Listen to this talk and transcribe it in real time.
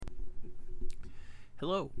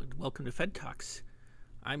Hello, and welcome to Fed Talks.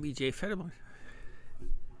 I'm EJ Federman.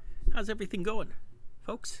 How's everything going,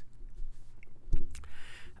 folks?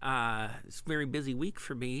 It's a very busy week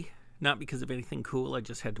for me. Not because of anything cool, I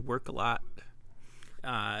just had to work a lot.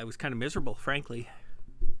 It was kind of miserable, frankly.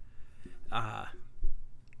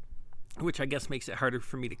 Which I guess makes it harder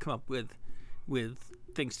for me to come up with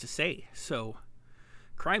things to say. So,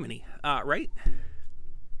 criminy, right?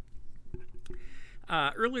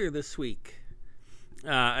 Earlier this week,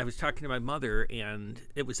 I was talking to my mother, and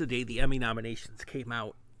it was the day the Emmy nominations came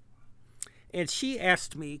out. And she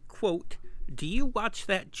asked me, quote, "Do you watch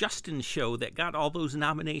that Justin show that got all those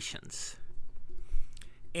nominations?"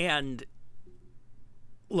 And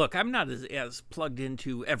look, I'm not as plugged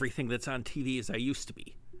into everything that's on TV as I used to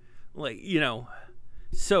be.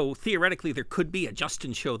 So theoretically there could be a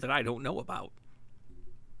Justin show that I don't know about.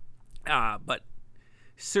 But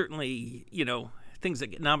certainly, things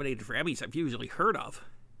that get nominated for Emmys I've usually heard of.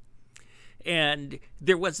 And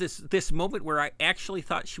there was this moment where I actually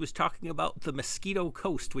thought she was talking about The Mosquito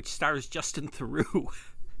Coast, which stars Justin Theroux,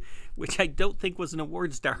 which I don't think was an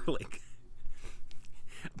awards darling.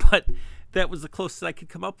 But that was the closest I could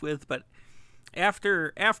come up with. But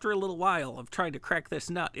after a little while of trying to crack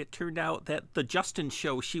this nut, it turned out that the Justin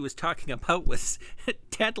show she was talking about was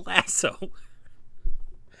Ted Lasso.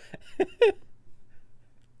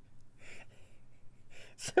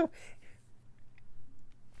 So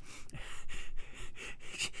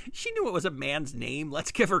she knew it was a man's name.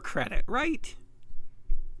 Let's give her credit, right?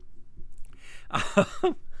 I'm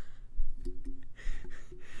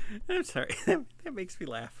sorry. That makes me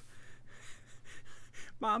laugh.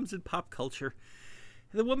 Moms and pop culture.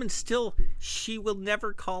 The woman she will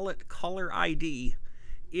never call it caller ID.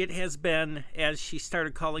 It has been, as she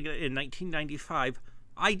started calling it in 1995,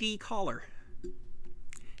 ID caller.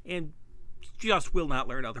 And just will not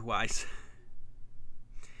learn otherwise.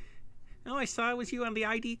 No, I saw it was you on the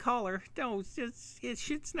ID caller. No,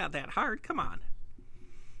 it's not that hard. Come on.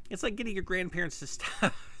 It's like getting your grandparents to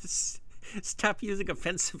stop using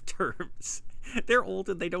offensive terms. They're old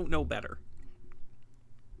and they don't know better.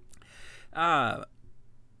 Criminy.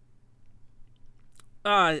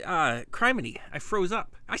 I froze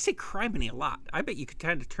up. I say criminy a lot. I bet you could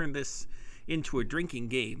kind of turn this into a drinking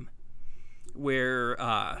game where,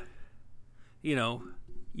 you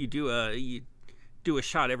do a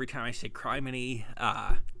shot every time I say criminy.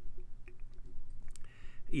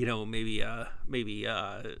 Maybe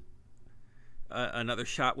another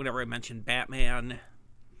shot whenever I mention Batman.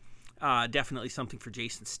 Definitely something for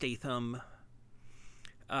Jason Statham.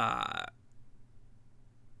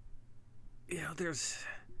 There's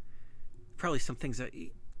probably some things that,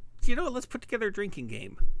 let's put together a drinking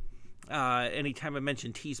game. Anytime I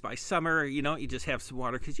mention Teas by Summer, you just have some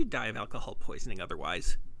water because you die of alcohol poisoning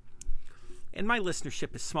otherwise. And my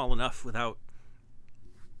listenership is small enough without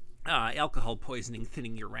alcohol poisoning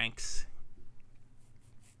thinning your ranks.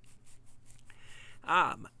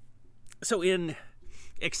 So in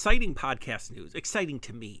exciting podcast news, exciting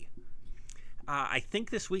to me, I think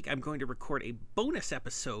this week I'm going to record a bonus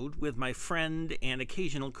episode with my friend and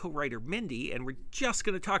occasional co-writer Mindy, and we're just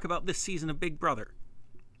going to talk about this season of Big Brother.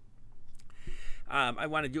 I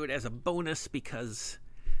want to do it as a bonus because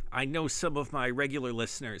I know some of my regular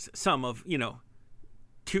listeners, some of,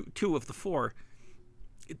 two of the four,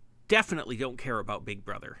 definitely don't care about Big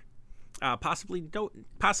Brother. Possibly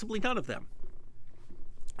none of them.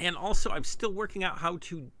 And also, I'm still working out how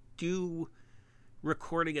to do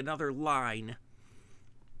recording another line.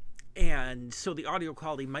 And so the audio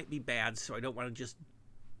quality might be bad, so I don't want to just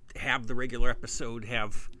have the regular episode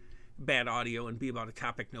have bad audio and be about a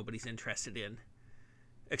topic nobody's interested in.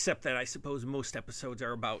 Except that I suppose most episodes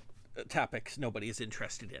are about topics nobody is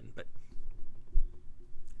interested in, but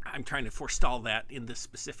I'm trying to forestall that in this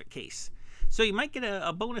specific case. So you might get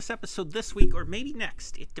a bonus episode this week or maybe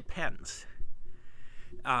next. It depends.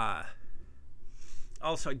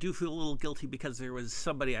 Also, I do feel a little guilty because there was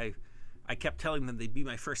somebody I kept telling them they'd be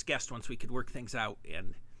my first guest once we could work things out,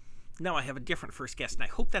 and now I have a different first guest, and I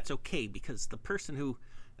hope that's okay because the person who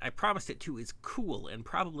I promised it to is cool and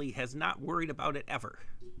probably has not worried about it ever.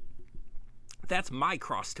 That's my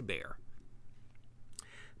cross to bear.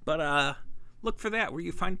 But look for that where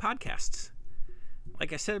you find podcasts.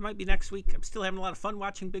 Like I said, it might be next week. I'm still having a lot of fun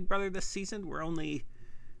watching Big Brother this season. We're only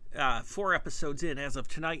 4 episodes in as of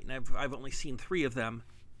tonight, and I've only seen 3 of them.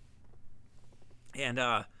 And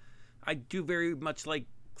I do very much like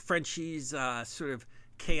Frenchie's sort of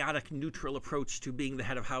chaotic, neutral approach to being the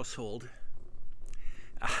head of household.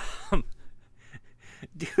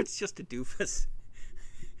 Dude's just a doofus.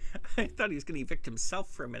 I thought he was going to evict himself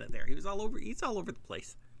for a minute there. He's all over the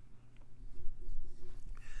place.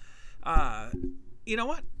 You know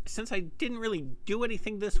what? Since I didn't really do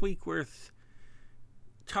anything this week worth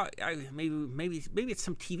maybe it's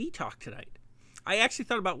some TV talk tonight. I actually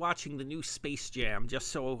thought about watching the new Space Jam just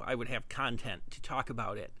so I would have content to talk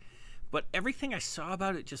about it. But everything I saw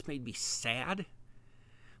about it just made me sad.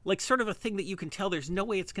 Like sort of a thing that you can tell there's no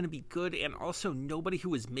way it's going to be good, and also nobody who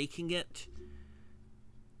was making it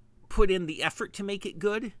put in the effort to make it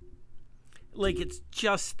good. Like it's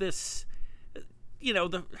just this,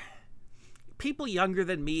 the people younger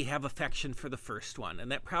than me have affection for the first one,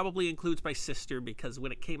 and that probably includes my sister because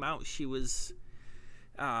when it came out she was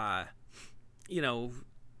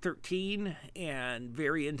 13 and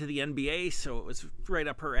very into the NBA, so it was right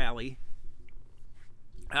up her alley.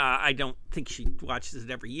 I don't think she watches it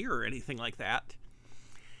every year or anything like that.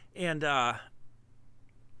 And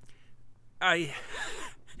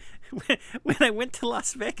when I went to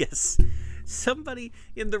Las Vegas, somebody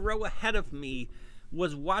in the row ahead of me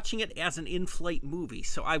was watching it as an in-flight movie.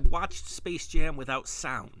 So I watched Space Jam without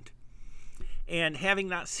sound. And having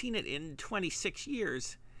not seen it in 26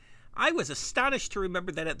 years, I was astonished to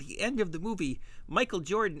remember that at the end of the movie, Michael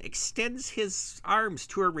Jordan extends his arms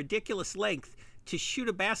to a ridiculous length to shoot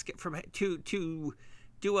a basket to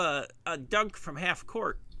do a dunk from half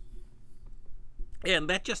court. And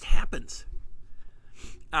that just happens.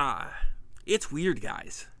 It's weird,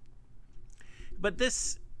 guys. But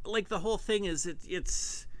this, like the whole thing is,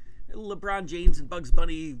 it's LeBron James and Bugs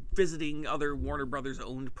Bunny visiting other Warner Brothers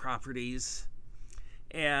owned properties.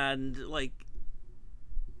 And like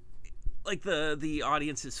the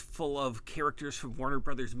audience is full of characters from Warner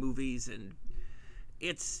Brothers movies, and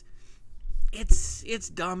it's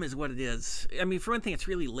dumb is what it is. I mean, for one thing, it's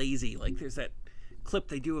really lazy. Like there's that clip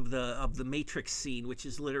they do of the Matrix scene, which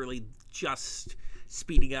is literally just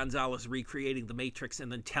Speedy Gonzalez recreating the Matrix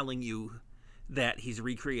and then telling you that he's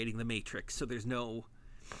recreating the Matrix. So there's no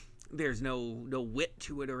wit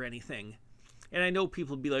to it or anything. And I know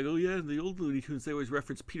people would be like, oh yeah, in the old Looney Tunes they always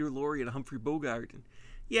reference Peter Lorre and Humphrey Bogart. And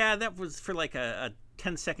yeah, that was for like a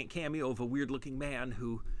 10-second cameo of a weird-looking man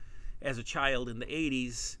who, as a child in the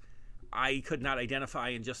 80s, I could not identify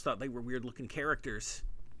and just thought they were weird-looking characters.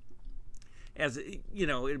 As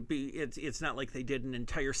it's not like they did an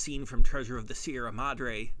entire scene from Treasure of the Sierra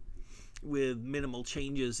Madre with minimal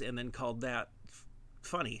changes and then called that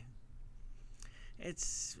funny. It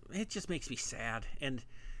just makes me sad. And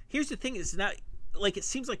here's the thing: it's not like it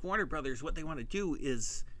seems like Warner Brothers. What they want to do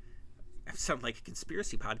is, I sound like a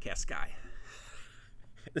conspiracy podcast guy.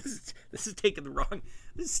 This is taking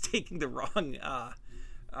the wrong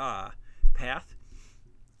path.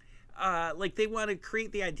 Like they want to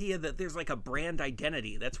create the idea that there's like a brand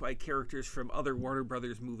identity. That's why characters from other Warner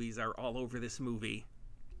Brothers movies are all over this movie.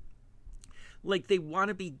 Like they want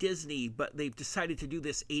to be Disney, but they've decided to do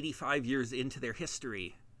this 85 years into their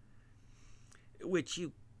history, which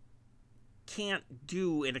you can't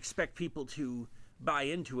do and expect people to buy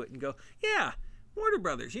into it and go, yeah, Warner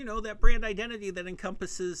Brothers, that brand identity that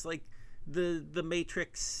encompasses like the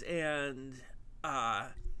Matrix and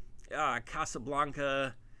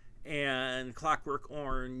Casablanca and Clockwork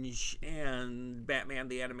Orange and Batman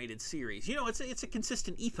the Animated Series. It's a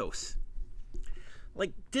consistent ethos.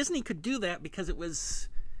 Like Disney could do that because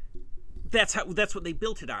that's what they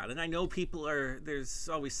built it on. And I know there's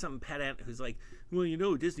always some pedant who's like,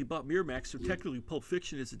 well, Disney bought Miramax, so technically Pulp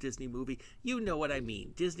Fiction is a Disney movie. You know what I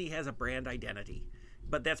mean. Disney has a brand identity,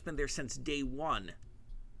 but that's been there since day one,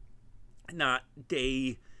 not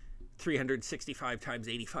day 365 times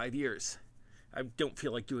 85 years. I don't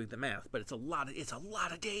feel like doing the math, but it's a lot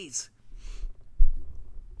of days.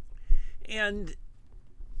 And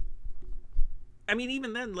I mean,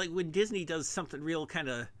 even then, like when Disney does something real kind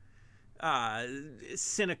of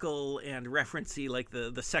cynical and referencey, like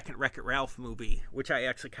the second Wreck-It Ralph movie, which I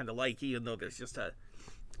actually kind of like, even though there's just a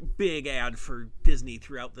big ad for Disney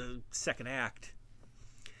throughout the second act.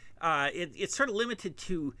 It's sort of limited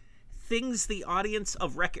to things the audience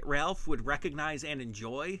of Wreck-It Ralph would recognize and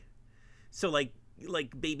enjoy. So like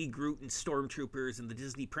Baby Groot and Stormtroopers and the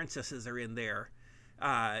Disney princesses are in there.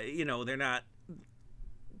 They're not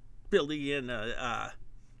building in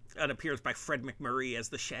an appearance by Fred McMurray as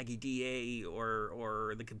the Shaggy DA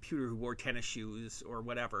or the computer who wore tennis shoes or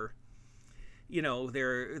whatever. They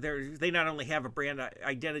not only have a brand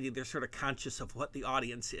identity, they're sort of conscious of what the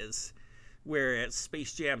audience is. Whereas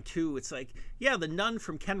Space Jam 2, it's like, yeah, the nun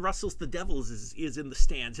from Ken Russell's The Devils is in the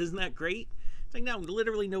stands. Isn't that great? It's like, no,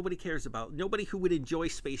 literally nobody cares about. Nobody who would enjoy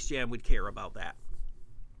Space Jam would care about that.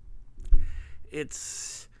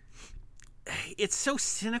 It's so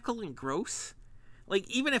cynical and gross. Like,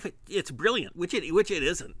 even if it's brilliant, which it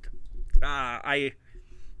isn't. I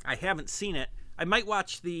haven't seen it. I might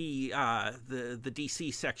watch the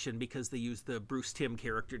DC section because they use the Bruce Timm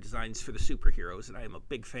character designs for the superheroes, and I am a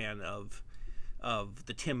big fan of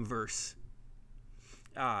the Timmverse,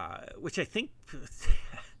 which I think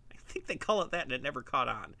they call it that, and it never caught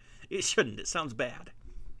on. It shouldn't. It sounds bad.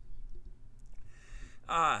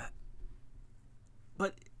 But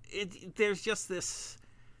there's just this,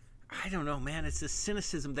 I don't know, man. It's this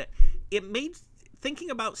cynicism that it made.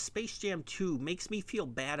 Thinking about Space Jam 2 makes me feel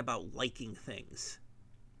bad about liking things.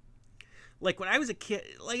 Like when I was a kid,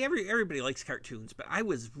 like everybody likes cartoons, but I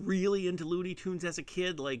was really into Looney Tunes as a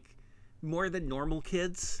kid, like more than normal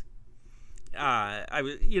kids. I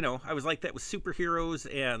was like that with superheroes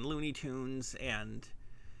and Looney Tunes and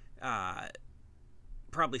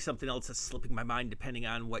probably something else that's slipping my mind depending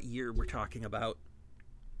on what year we're talking about.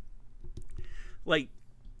 Like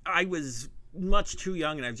I was much too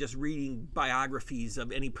young, and I was just reading biographies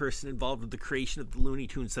of any person involved with the creation of the Looney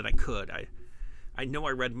Tunes that I could. I know I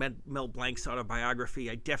read Mel Blanc's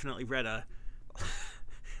autobiography. I definitely read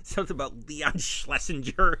something about Leon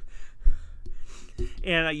Schlesinger.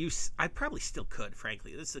 And I probably still could,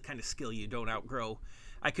 frankly. This is the kind of skill you don't outgrow.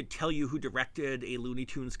 I could tell you who directed a Looney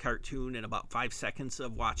Tunes cartoon in about 5 seconds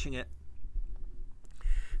of watching it.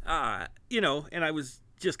 And I was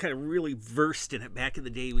just kind of really versed in it back in the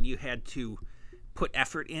day when you had to put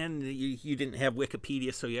effort in. You didn't have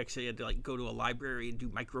Wikipedia, so you actually had to like go to a library and do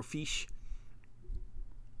microfiche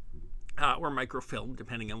or microfilm,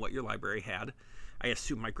 depending on what your library had. I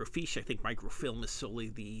assume microfiche. I think microfilm is solely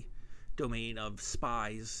the domain of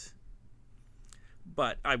spies,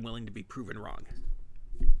 but I'm willing to be proven wrong.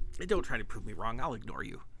 Don't try to prove me wrong. I'll ignore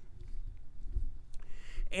you.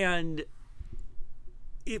 And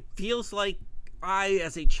it feels like I,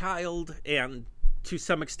 as a child, and to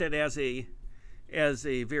some extent as a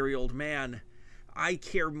very old man, I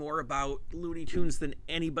care more about Looney Tunes than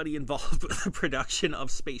anybody involved with the production of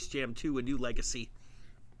Space Jam 2: A New Legacy.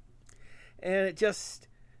 And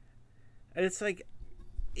it's like,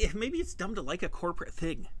 maybe it's dumb to like a corporate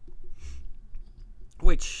thing,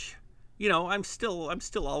 which, I'm still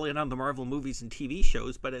all in on the Marvel movies and TV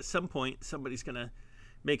shows, but at some point somebody's gonna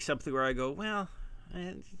make something where I go, well,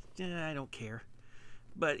 I don't care.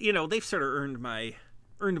 But they've sort of earned my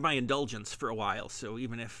indulgence for a while. So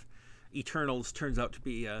even if Eternals turns out to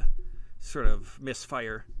be a sort of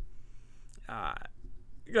misfire, I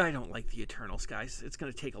don't like the Eternals, guys. It's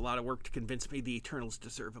going to take a lot of work to convince me the Eternals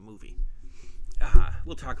deserve a movie.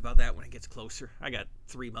 We'll talk about that when it gets closer. I got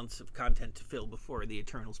 3 months of content to fill before the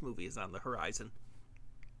Eternals movie is on the horizon.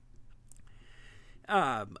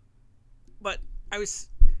 But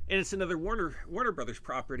and it's another Warner Brothers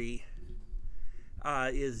property.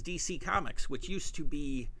 Is DC Comics, which used to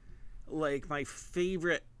be like my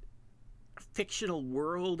favorite fictional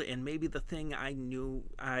world, and maybe the thing I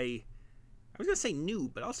was gonna say knew,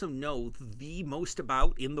 but also know the most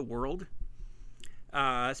about in the world.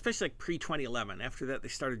 Especially like pre-2011. After that, they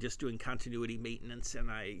started just doing continuity maintenance,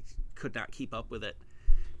 and I could not keep up with it.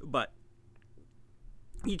 But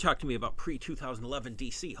you talk to me about pre-2011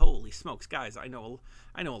 DC. Holy smokes, guys! I know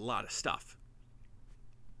a lot of stuff.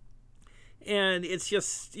 And it's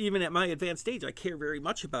just, even at my advanced age, I care very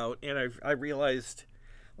much about, and I realized,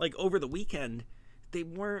 like, over the weekend,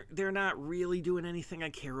 they're not really doing anything I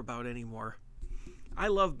care about anymore. I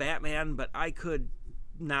love Batman, but I could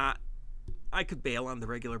bail on the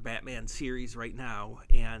regular Batman series right now,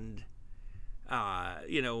 and,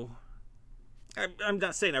 I'm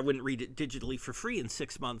not saying I wouldn't read it digitally for free in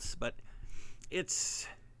 6 months, but maybe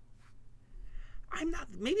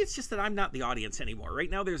it's just that I'm not the audience anymore. Right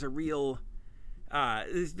now there's a real,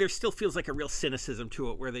 there still feels like a real cynicism to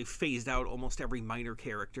it, where they've phased out almost every minor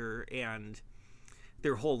character, and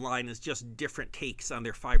their whole line is just different takes on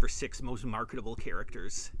their 5 or 6 most marketable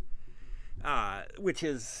characters. Which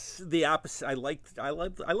is the opposite. I like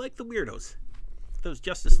the weirdos, those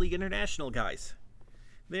Justice League International guys.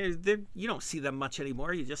 You don't see them much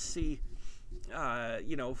anymore. You just see 4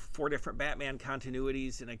 different Batman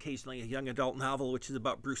continuities, and occasionally a young adult novel, which is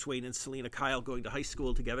about Bruce Wayne and Selena Kyle going to high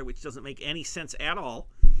school together, which doesn't make any sense at all.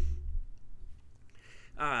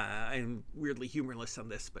 I'm weirdly humorless on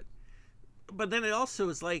this, but then it also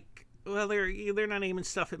is like, well, they're not aiming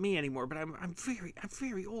stuff at me anymore. But I'm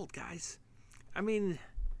very old, guys. I mean,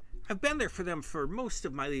 I've been there for them for most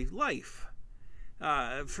of my life,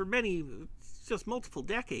 for just multiple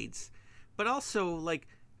decades, but also, like,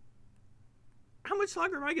 how much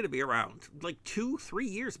longer am I going to be around? Like 2-3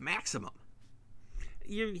 years maximum.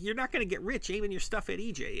 You're not going to get rich aiming your stuff at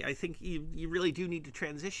EJ. I think you really do need to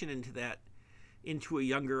transition into a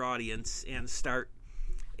younger audience and start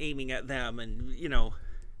aiming at them, and,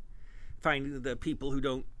 finding the people who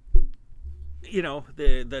don't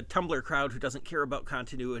the Tumblr crowd who doesn't care about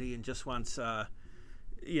continuity and just wants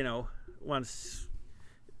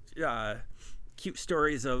cute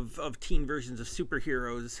stories of teen versions of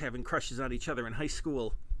superheroes having crushes on each other in high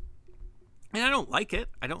school. And I don't like it.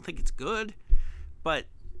 I don't think it's good. But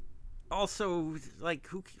also, like,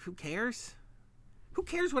 who cares? Who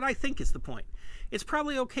cares what I think is the point? It's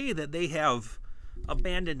probably okay that they have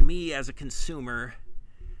abandoned me as a consumer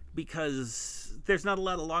because there's not a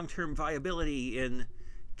lot of long-term viability in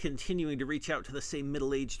continuing to reach out to the same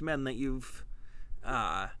middle-aged men that you've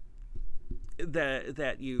that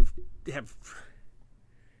you have.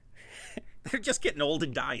 They're just getting old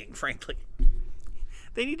and dying, frankly.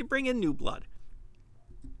 They need to bring in new blood.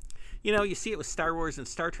 You see it with Star Wars and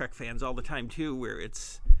Star Trek fans all the time too, where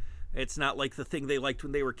it's not like the thing they liked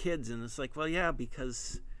when they were kids, and it's like, well, yeah,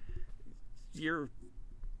 because you're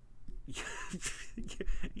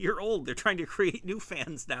old. They're trying to create new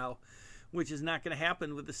fans now, which is not going to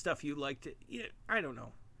happen with the stuff you liked. I don't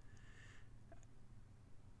know.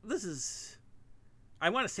 This is, I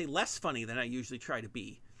want to say, less funny than I usually try to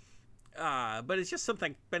be, but it's just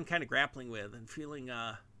something I've been kind of grappling with and feeling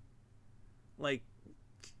like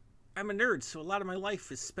I'm a nerd, so a lot of my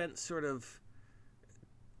life is spent sort of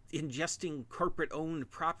ingesting corporate-owned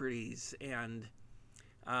properties and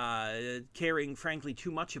caring, frankly,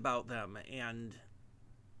 too much about them. And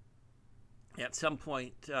at some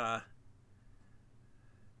point, you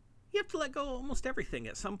have to let go of almost everything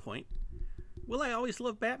at some point. Will I always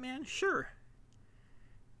love Batman? Sure.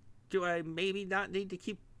 Do I maybe not need to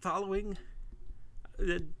keep following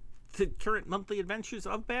the current monthly adventures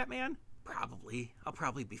of Batman? Probably. I'll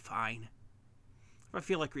probably be fine. If I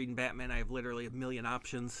feel like reading Batman, I have literally a million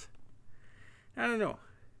options. I don't know.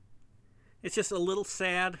 It's just a little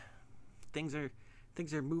sad. Things are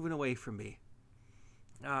moving away from me.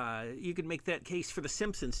 You could make that case for The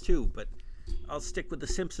Simpsons too, but I'll stick with The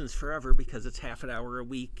Simpsons forever because it's half an hour a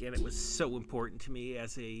week, and it was so important to me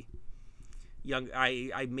as a young.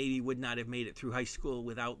 I maybe would not have made it through high school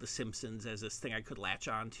without The Simpsons as this thing I could latch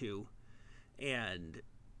on to, and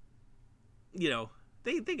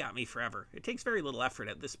they got me forever. It takes very little effort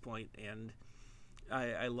at this point, and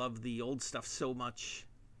I love the old stuff so much.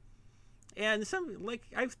 And like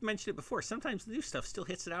I've mentioned it before, sometimes the new stuff still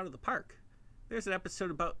hits it out of the park. There's an episode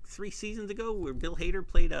about 3 seasons ago where Bill Hader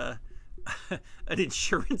played an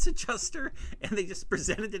insurance adjuster, and they just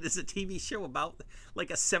presented it as a TV show about, like,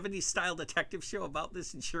 a 70s style detective show about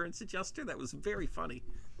this insurance adjuster. That was very funny.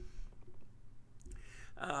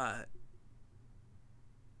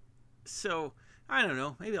 So I don't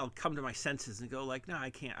know. Maybe I'll come to my senses and go like, no, I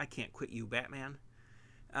can't quit you, Batman.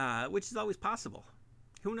 Which is always possible.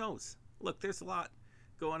 Who knows? Look, there's a lot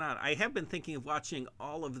going on. I have been thinking of watching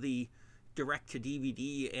all of the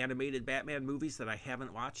direct-to-DVD animated Batman movies that I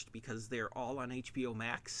haven't watched because they're all on HBO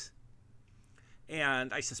Max.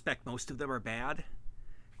 And I suspect most of them are bad,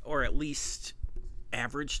 or at least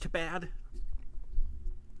average to bad.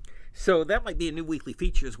 So that might be a new weekly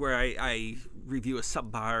features where I review a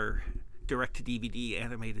subpar direct-to-DVD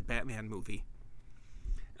animated Batman movie.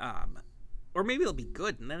 Or maybe it'll be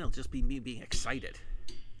good, and then it'll just be me being excited.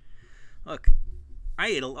 Look, I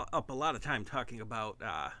ate up a lot of time talking about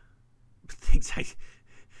things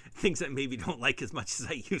I maybe don't like as much as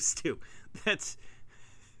I used to.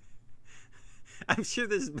 I'm sure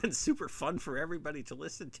this has been super fun for everybody to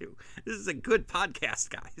listen to. This is a good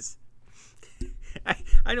podcast, guys.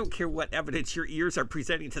 I don't care what evidence your ears are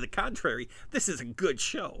presenting to the contrary. This is a good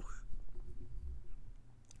show.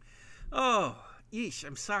 Oh, yeesh,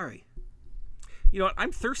 I'm sorry. You know what?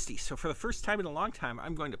 I'm thirsty, so for the first time in a long time,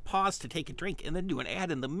 I'm going to pause to take a drink and then do an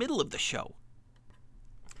ad in the middle of the show.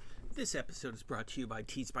 This episode is brought to you by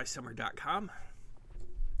teasbysummer.com,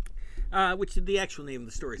 which the actual name of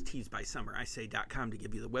the store is Tees by Summer. I say .com to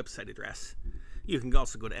give you the website address. You can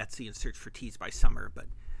also go to Etsy and search for Tees by Summer, but,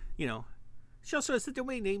 she also has the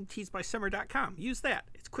domain name teasbysummer.com. Use that.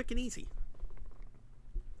 It's quick and easy.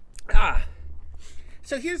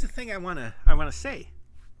 So here's the thing I want to say.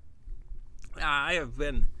 I have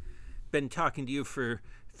been talking to you for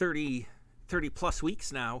 30 plus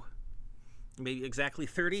weeks now. Maybe exactly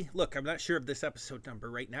 30. Look, I'm not sure of this episode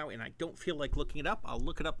number right now, and I don't feel like looking it up. I'll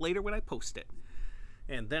look it up later when I post it.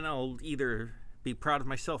 And then I'll either be proud of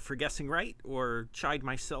myself for guessing right or chide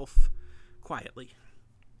myself quietly.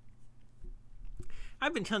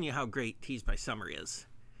 I've been telling you how great Tees by Summer is.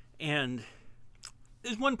 And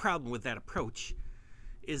there's one problem with that approach,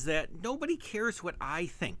 is that nobody cares what I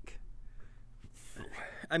think.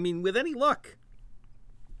 I mean, with any luck,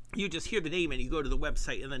 you just hear the name and you go to the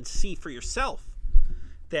website and then see for yourself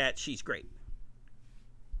that she's great.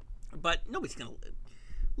 But nobody's going to...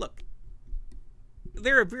 Look,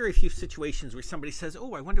 there are very few situations where somebody says,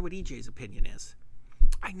 oh, I wonder what EJ's opinion is.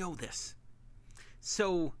 I know this.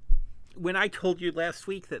 So when I told you last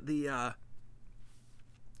week that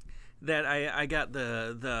I got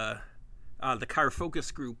the Car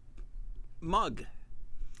Focus Group mug,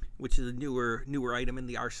 which is a newer item in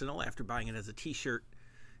the arsenal after buying it as a t-shirt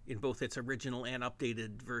in both its original and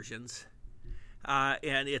updated versions,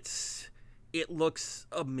 and it looks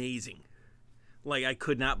amazing. Like, I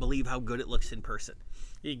could not believe how good it looks in person.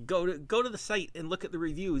 You go to the site and look at the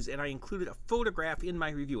reviews, and I included a photograph in my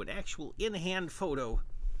review, an actual in-hand photo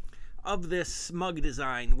of this mug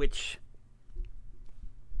design, which,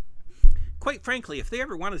 quite frankly, if they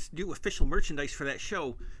ever wanted to do official merchandise for that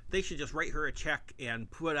show, they should just write her a check and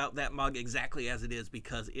put out that mug exactly as it is,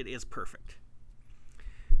 because it is perfect.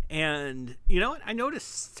 And you know what? I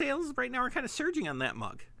noticed sales right now are kind of surging on that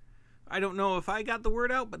mug. I don't know if I got the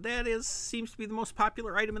word out, but that seems to be the most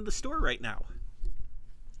popular item in the store right now.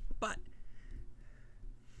 But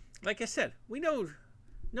like I said, we know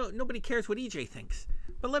nobody cares what EJ thinks.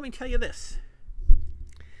 But let me tell you this.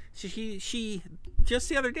 She just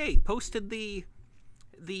the other day posted the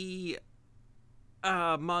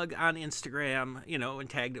mug on Instagram, and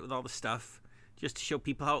tagged it with all the stuff just to show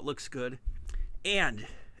people how it looks good. And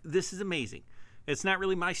this is amazing. It's not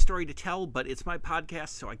really my story to tell, but it's my podcast,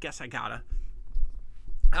 so I guess I gotta.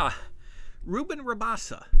 Ruben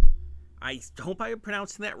Rabasa. I hope I am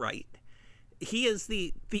pronouncing that right. He is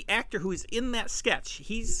the actor who is in that sketch.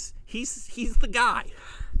 He's the guy.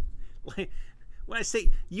 When I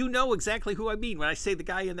say, you know exactly who I mean when I say the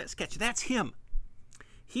guy in that sketch. That's him.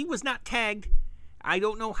 He was not tagged. I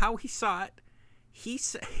don't know how he saw it. He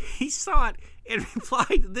saw it and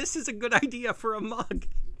replied, "This is a good idea for a mug,"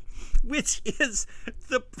 which is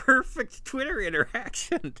the perfect Twitter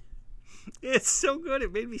interaction. It's so good.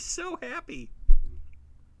 It made me so happy.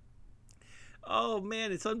 Oh,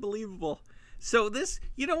 man, it's unbelievable. So this,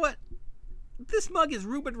 you know what? This mug is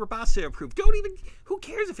Ruben Rabasa approved. Who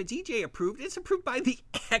cares if it's EJ approved? It's approved by the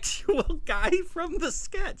actual guy from the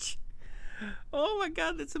sketch. Oh, my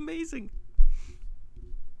God, that's amazing.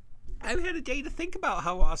 I've had a day to think about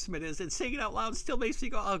how awesome it is, and saying it out loud still makes me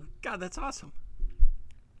go, oh, God, that's awesome.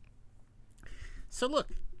 So look,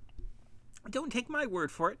 don't take my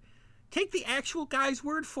word for it. Take the actual guy's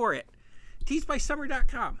word for it.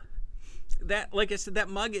 teesbysummer.com. That, like I said, that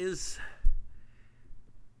mug is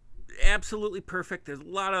absolutely perfect. There's a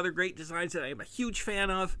lot of other great designs that I am a huge fan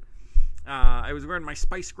of. I was wearing my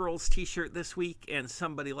Spice Girls t-shirt this week, and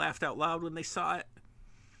somebody laughed out loud when they saw it,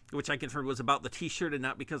 which I confirmed was about the t-shirt and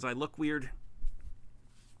not because I look weird.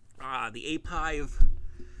 The Ape Hive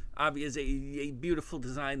is a beautiful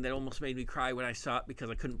design that almost made me cry when I saw it, because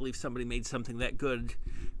I couldn't believe somebody made something that good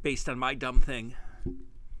based on my dumb thing.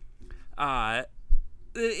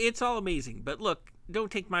 It's all amazing. But look,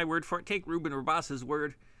 don't take my word for it. Take Ruben Rabasa's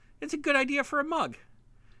word. It's a good idea for a mug.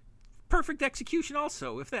 Perfect execution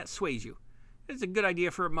also, if that sways you. It's a good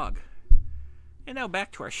idea for a mug. And now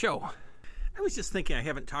back to our show. I was just thinking I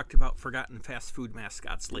haven't talked about forgotten fast food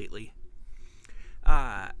mascots lately.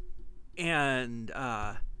 And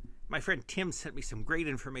my friend Tim sent me some great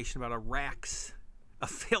information about a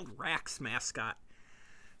failed Rax mascot.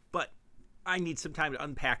 But I need some time to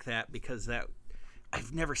unpack that, because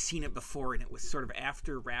I've never seen it before, and it was sort of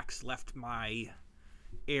after Rax left my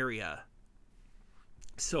area.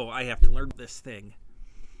 So I have to learn this thing.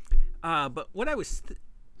 But what I was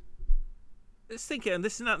thinking, and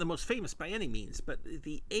this is not the most famous by any means, but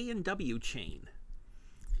the A&W chain,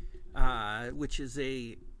 which is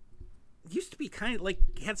used to be kind of like,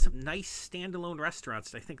 had some nice standalone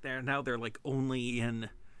restaurants. I think they're like only in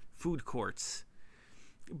food courts.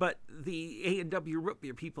 But the A&W root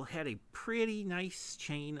beer people had a pretty nice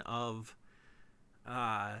chain of,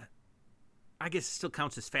 I guess it still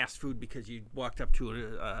counts as fast food, because you walked up to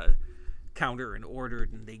a counter and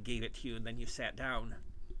ordered, and they gave it to you, and then you sat down.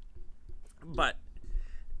 But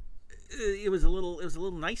it was a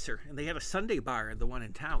little nicer, and they had a Sunday bar, the one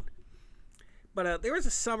in town. But there was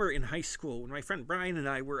a summer in high school when my friend Brian and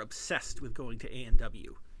I were obsessed with going to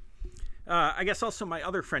A&W. I guess also my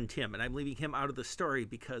other friend Tim, and I'm leaving him out of the story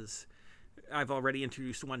because I've already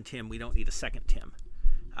introduced one Tim. We don't need a second Tim.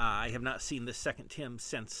 I have not seen this second Tim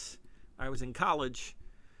since I was in college,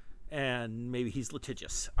 and maybe he's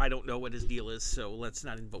litigious. I don't know what his deal is, so let's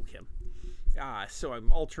not invoke him. So I'm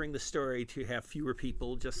altering the story to have fewer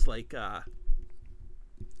people, just like I'm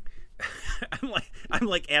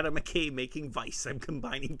like Adam McKay making Vice. I'm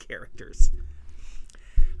combining characters.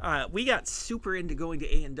 We got super into going to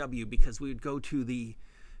A&W because we would go to the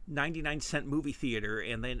 99-cent movie theater,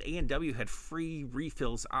 and then A&W had free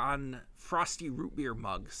refills on Frosty root beer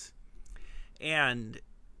mugs. And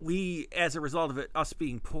we, as a result of it, us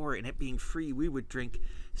being poor and it being free, we would drink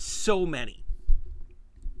so many.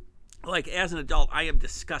 Like, as an adult, I am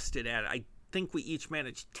disgusted at it. I think we each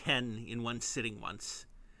managed 10 in one sitting once.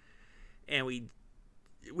 And we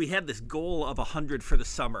had this goal of 100 for the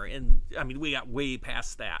summer. And, I mean, we got way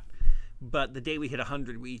past that. But the day we hit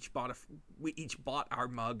 100, we each bought our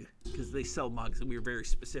mug, because they sell mugs, and we were very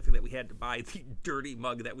specific that we had to buy the dirty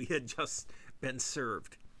mug that we had just been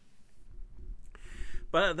served.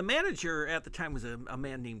 But the manager at the time was a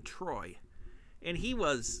man named Troy. And he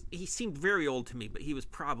seemed very old to me, but he was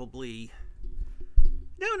probably,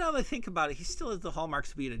 now that I think about it, he still has the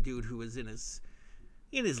hallmarks of being a dude who was in his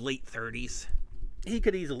late 30s. He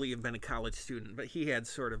could easily have been a college student, but he had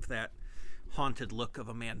sort of that haunted look of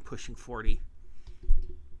a man pushing 40.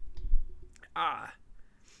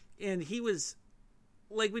 And he was,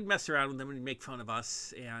 like, we'd mess around with him and he'd make fun of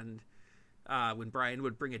us, and when Brian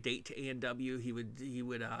would bring a date to A&W, he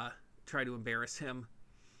would try to embarrass him.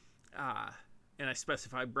 And I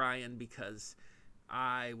specify Brian because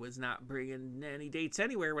I was not bringing any dates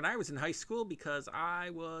anywhere when I was in high school because I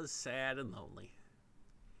was sad and lonely.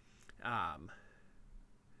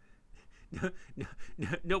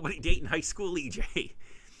 Nobody dating high school EJ.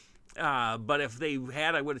 But if they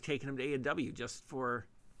had, I would have taken him to A&W just for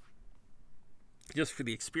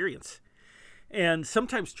the experience. And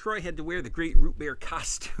sometimes Troy had to wear the Great Root Beer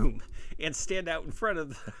costume and stand out in front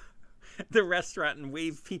of the restaurant and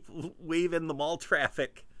wave in the mall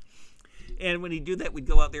traffic. And when he'd do that, we'd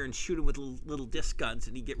go out there and shoot him with little disc guns,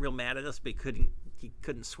 and he'd get real mad at us, but he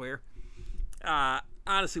couldn't swear.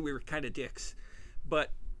 Honestly, we were kind of dicks.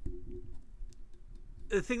 But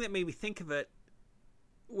the thing that made me think of it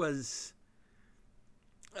was,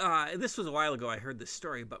 this was a while ago I heard this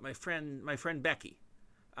story, but my friend Becky,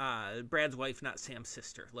 Brad's wife, not Sam's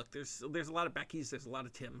sister. Look, there's a lot of Beckys, there's a lot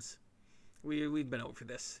of Tims. We've been over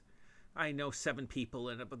this. I know 7 people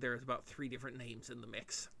in it, but there's about 3 different names in the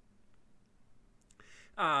mix.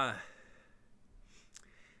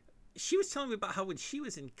 She was telling me about how when she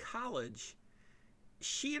was in college,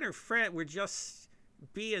 she and her friend were just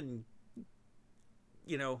being,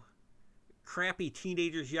 crappy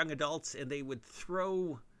teenagers, young adults, and they would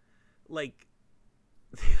throw,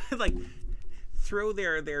 throw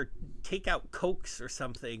their takeout Cokes or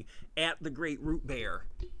something at the Great Root Bear.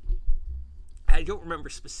 I don't remember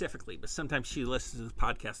specifically, but sometimes she listens to the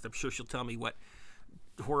podcast. I'm sure she'll tell me what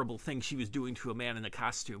horrible thing she was doing to a man in a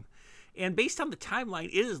costume. And based on the timeline,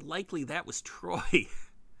 it is likely that was Troy.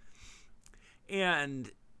 And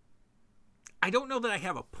I don't know that I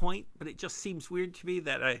have a point, but it just seems weird to me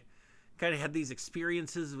that I kind of had these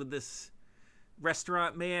experiences with this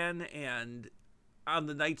restaurant man, and on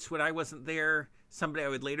the nights when I wasn't there, somebody I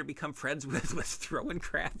would later become friends with was throwing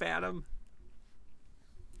crap at him.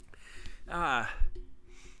 I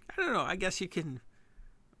don't know. I guess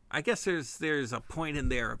there's a point in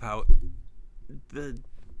there about the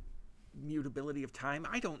mutability of time.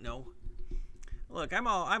 I don't know. Look, I'm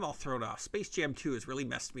all thrown off. Space Jam 2 has really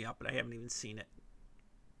messed me up, but I haven't even seen it.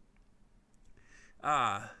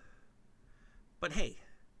 But hey,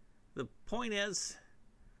 the point is,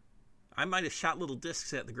 I might have shot little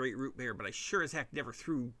discs at the Great Root Bear, but I sure as heck never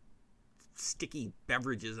threw sticky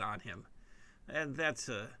beverages on him. And that's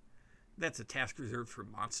a task reserved for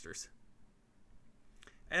monsters.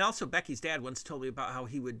 And also, Becky's dad once told me about how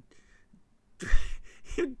he would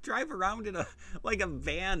drive around in a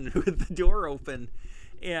van with the door open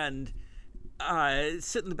and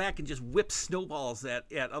sit in the back and just whip snowballs at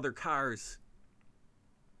other cars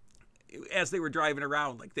as they were driving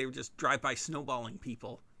around. Like, they would just drive by snowballing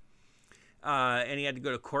people. And he had to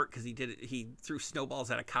go to court because he threw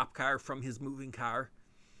snowballs at a cop car from his moving car.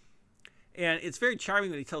 And it's very charming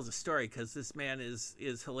when he tells the story because this man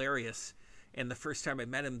is hilarious. And the first time I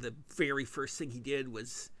met him, the very first thing he did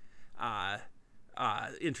was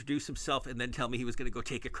introduce himself and then tell me he was going to go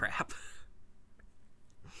take a crap.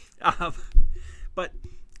 But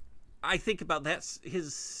I think about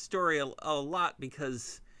his story a lot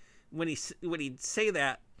because when he'd say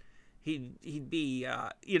that, he'd be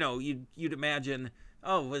you'd imagine,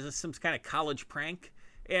 oh, was this some kind of college prank?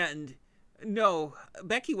 And no,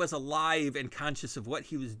 Becky was alive and conscious of what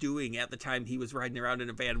he was doing at the time he was riding around in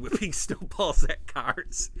a van whipping snowballs at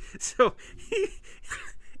cars. So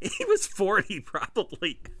he was 40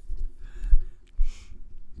 probably.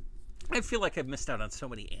 I feel like I've missed out on so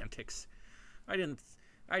many antics. I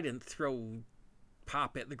didn't throw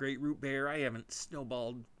pop at the Great Root Bear. I haven't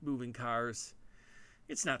snowballed moving cars.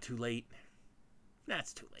 It's not too late.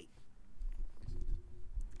 That's too late.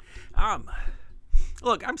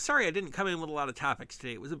 Look, I'm sorry I didn't come in with a lot of topics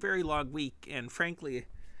today. It was a very long week, and frankly,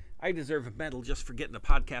 I deserve a medal just for getting the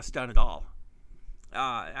podcast done at all.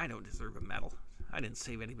 I don't deserve a medal. I didn't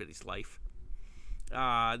save anybody's life.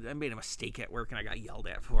 I made a mistake at work and I got yelled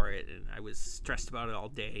at for it, and I was stressed about it all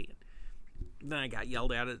day. And then I got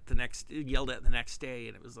yelled at the next day,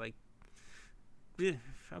 and it was like,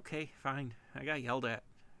 okay, fine. I got yelled at.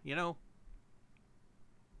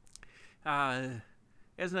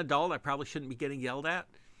 As an adult, I probably shouldn't be getting yelled at.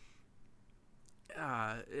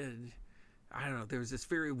 And I don't know. There was this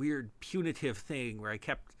very weird punitive thing where I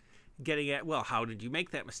kept getting at, well, how did you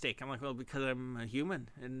make that mistake? I'm like, well, because I'm a human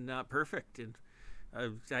and not perfect, and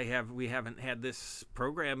we haven't had this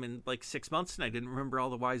program in like 6 months, and I didn't remember all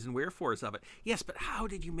the whys and wherefores of it. Yes, but how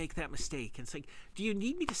did you make that mistake? And it's like, do you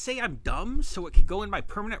need me to say I'm dumb so it could go in my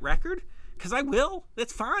permanent record? Because I will.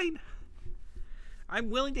 That's fine. I'm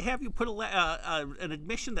willing to have you put an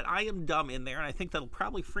admission that I am dumb in there, and I think that'll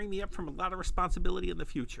probably free me up from a lot of responsibility in the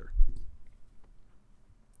future.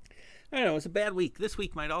 I don't know. It was a bad week. This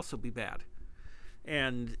week might also be bad.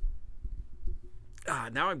 And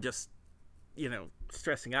now I'm just,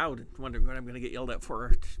 stressing out and wondering what I'm going to get yelled at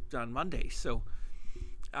for on Monday. So,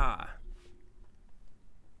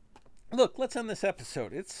 look, let's end this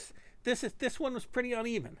episode. This one was pretty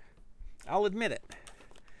uneven. I'll admit it.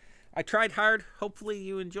 I tried hard. Hopefully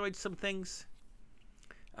you enjoyed some things.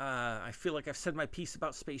 I feel like I've said my piece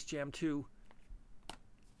about Space Jam 2.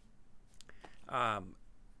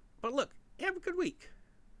 But look, have a good week.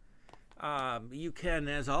 You can,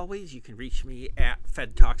 as always, you can reach me at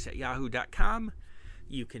fedtalks@yahoo.com.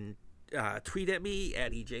 You can tweet at me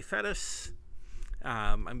at EJFetus.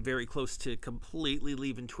 I'm very close to completely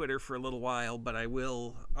leaving Twitter for a little while, but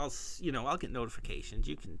I'll get notifications.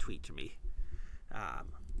 You can tweet to me.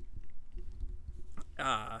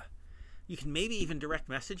 You can maybe even direct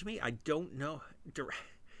message me. I don't know.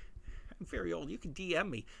 I'm very old. You can DM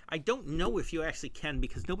me. I don't know if you actually can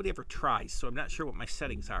because nobody ever tries, so I'm not sure what my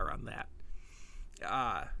settings are on that.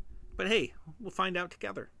 But hey, we'll find out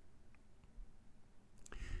together.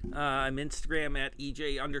 I'm Instagram at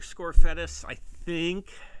EJ_Fetus, I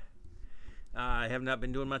think. I have not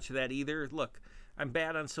been doing much of that either. Look, I'm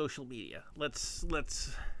bad on social media. Let's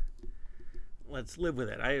live with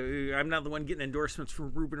it. I'm not the one getting endorsements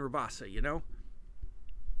from Ruben Rabasa,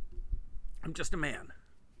 I'm just a man.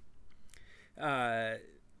 But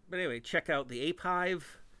anyway, check out the Ape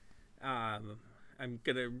Hive. I'm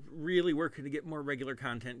going to really work to get more regular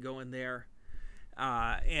content going there.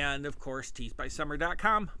 And, of course,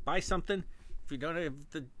 teesbysummer.com. Buy something. If you don't have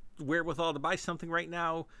the wherewithal to buy something right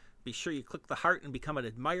now, be sure you click the heart and become an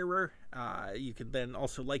admirer. You can then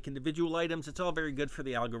also like individual items. It's all very good for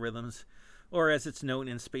the algorithms. Or as it's known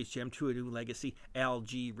in Space Jam 2: A New Legacy,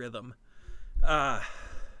 algorithm. God,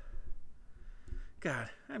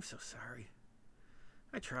 I'm so sorry.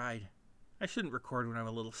 I tried. I shouldn't record when I'm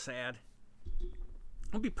a little sad.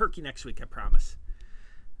 I'll be perky next week, I promise.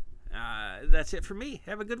 That's it for me.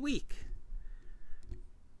 Have a good week.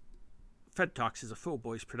 Fed Talks is a Full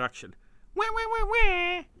Boys production. Wah, wah, wah,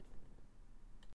 wah.